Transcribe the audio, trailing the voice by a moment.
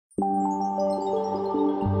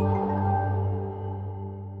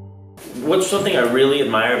what's something I really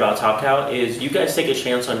admire about Top Cow is you guys take a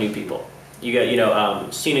chance on new people. You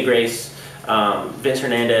got, Cena Grace, Vince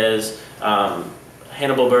Hernandez,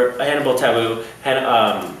 Hannibal Tabu,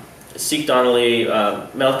 Seek Donnelly,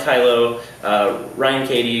 Mel Kylo, Ryan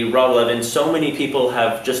Cady, Rob Levin. So many people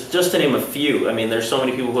have, just to name a few, I mean, there's so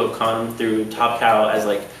many people who have come through Top Cow as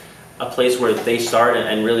like a place where they start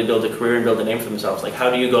and really build a career and build a name for themselves. Like, how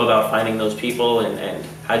do you go about finding those people, and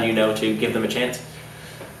how do you know to give them a chance?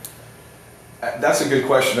 That's a good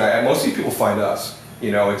question. Most of these people find us.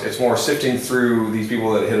 It's more sifting through these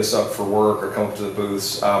people that hit us up for work or come up to the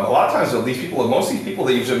booths. A lot of times, most of these people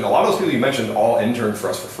that a lot of those people you mentioned all interned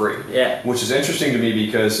for us for free. Yeah. Which is interesting to me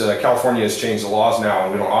because California has changed the laws now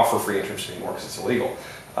and we don't offer free internships anymore because it's illegal.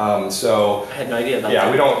 So I had no idea about that.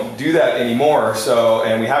 Yeah, we don't do that anymore.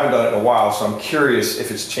 And we haven't done it in a while. So I'm curious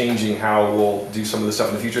if it's changing how we'll do some of this stuff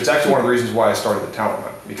in the future. It's actually one of the reasons why I started the talent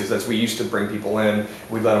hunt, because we used to bring people in.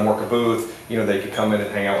 We'd let them work a booth. They could come in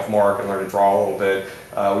and hang out with Mark and learn to draw a little bit.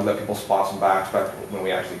 We'd let people spot some backs back when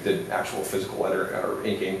we actually did actual physical letter or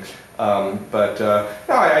inking. No,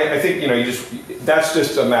 I think that's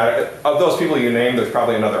just a matter of those people you name. There's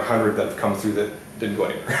probably another 100 that have come through that didn't go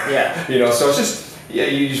anywhere. Yeah. So it's just. Yeah,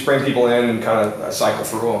 you just bring people in and kind of cycle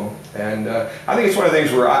through them. And I think it's one of the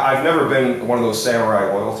things where I've never been one of those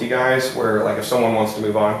samurai loyalty guys where, like, if someone wants to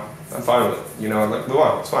move on, I'm fine with it. Like, move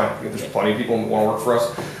on, it's fine. There's plenty of people who want to work for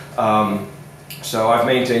us. So I've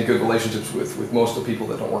maintained good relationships with most of the people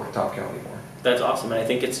that don't work at Top Cow anymore. That's awesome. And I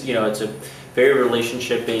think it's, it's a very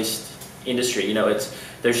relationship-based industry.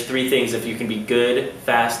 There's three things. If you can be good,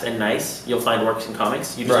 fast, and nice, you'll find works in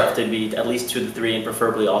comics. You just have to be at least 2 of the 3, and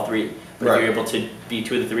preferably all 3. But if you're able to be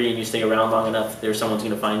 2 of the 3 and you stay around long enough, someone's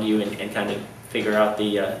going to find you and kind of figure out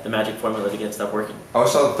the magic formula to get stuff working. I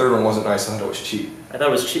always thought the third one wasn't nice. I thought it was cheap. I thought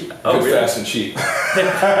it was cheap. Oh, good, really? fast, and cheap. I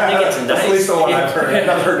think it's nice. That's at least the one I've heard. I've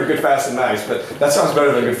never heard of good, fast, and nice, but that sounds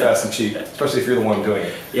better than good, fast, and cheap, especially if you're the one doing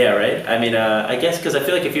it. Yeah, right. I mean, I guess because I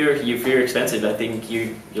feel like if you're expensive, I think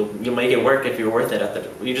you'll make it work if you're worth it.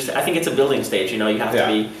 I think it's a building stage. You have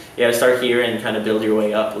to start here and kind of build your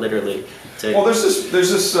way up, literally. Well, there's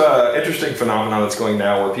this interesting phenomenon that's going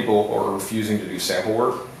now where people are refusing to do sample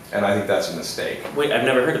work, and I think that's a mistake. Wait, I've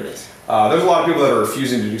never heard of this. There's a lot of people that are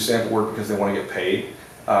refusing to do sample work because they want to get paid.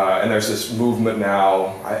 And there's this movement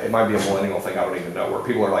now, it might be a millennial thing, I don't even know, where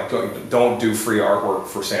people are like, don't do free artwork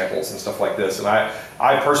for samples and stuff like this. And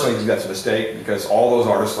I personally think that's a mistake, because all those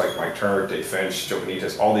artists like Mike Turner, Dave Finch, Joe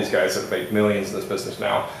Benitez, all these guys that have made millions in this business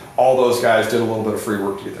now, all those guys did a little bit of free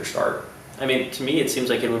work to get their start. I mean, to me, it seems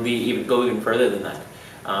like it would be go even further than that,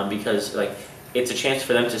 because it's a chance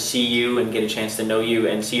for them to see you and get a chance to know you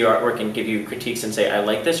and see your artwork and give you critiques and say, I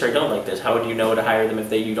like this or I don't like this. How would you know to hire them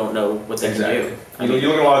if you don't know what they can do? You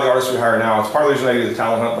look at a lot of the artists we hire now, it's part of the reason I do the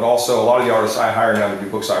talent hunt, but also a lot of the artists I hire now to do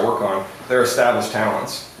books I work on, they're established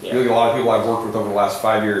talents. Yeah. You look at a lot of people I've worked with over the last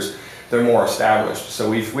 5 years, they're more established. So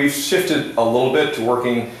we've shifted a little bit to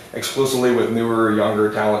working exclusively with newer,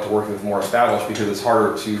 younger talent to working with more established, because it's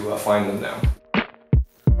harder to find them now.